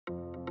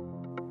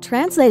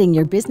Translating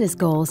your business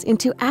goals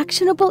into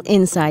actionable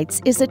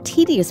insights is a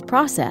tedious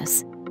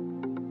process.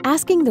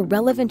 Asking the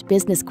relevant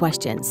business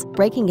questions,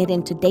 breaking it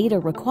into data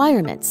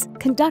requirements,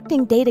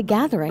 conducting data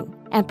gathering,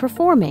 and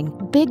performing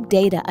big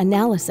data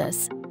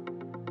analysis.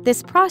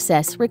 This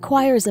process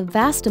requires a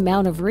vast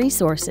amount of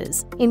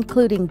resources,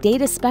 including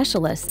data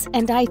specialists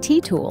and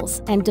IT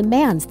tools, and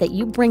demands that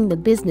you bring the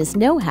business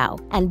know-how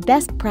and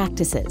best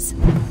practices.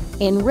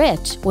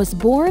 Enrich was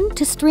born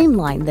to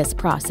streamline this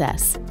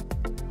process.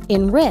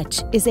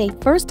 Enrich is a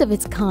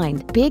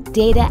first-of-its-kind big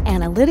data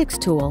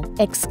analytics tool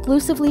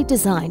exclusively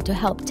designed to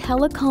help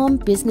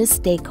telecom business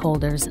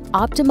stakeholders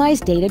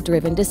optimize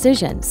data-driven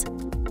decisions.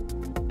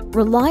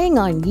 Relying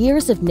on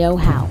years of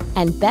know-how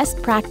and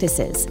best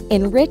practices,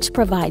 Enrich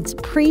provides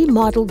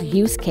pre-modeled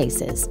use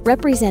cases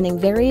representing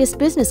various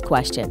business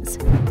questions.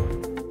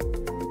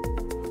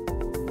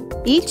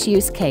 Each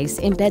use case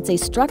embeds a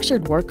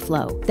structured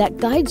workflow that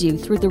guides you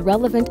through the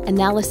relevant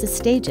analysis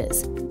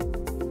stages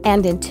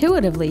and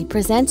intuitively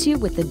presents you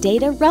with the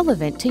data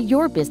relevant to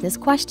your business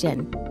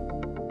question.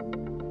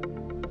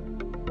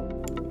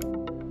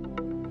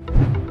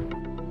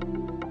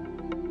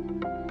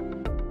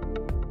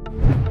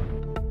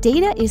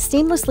 Data is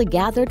seamlessly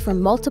gathered from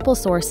multiple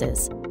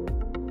sources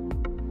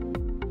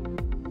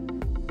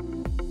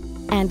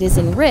and is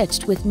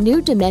enriched with new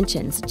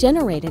dimensions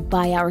generated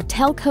by our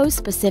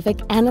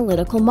telco-specific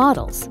analytical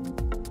models.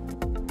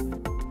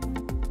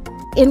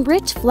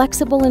 Enrich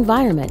Flexible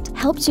Environment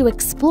helps you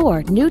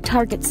explore new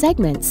target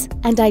segments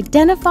and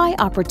identify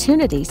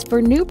opportunities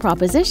for new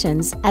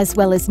propositions as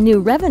well as new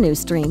revenue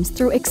streams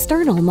through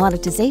external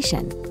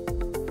monetization.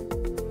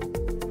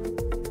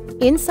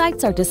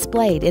 Insights are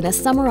displayed in a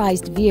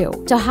summarized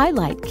view to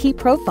highlight key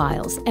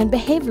profiles and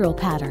behavioral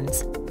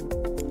patterns.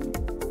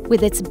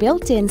 With its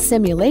built-in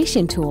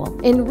simulation tool,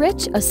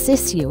 Enrich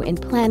assists you in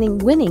planning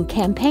winning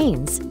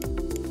campaigns.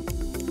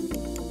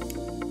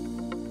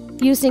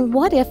 Using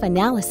what-if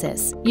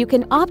analysis, you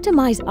can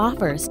optimize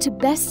offers to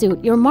best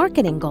suit your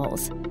marketing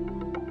goals.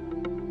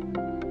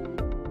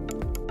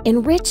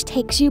 Enrich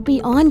takes you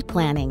beyond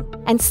planning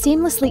and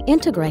seamlessly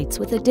integrates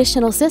with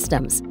additional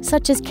systems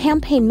such as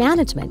campaign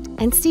management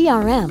and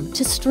CRM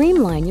to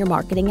streamline your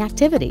marketing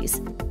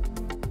activities.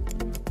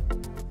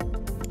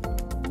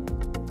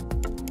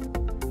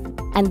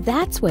 And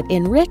that's what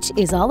Enrich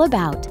is all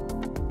about.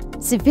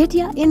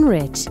 cVidya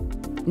Enrich.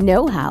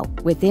 Know-how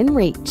within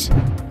reach.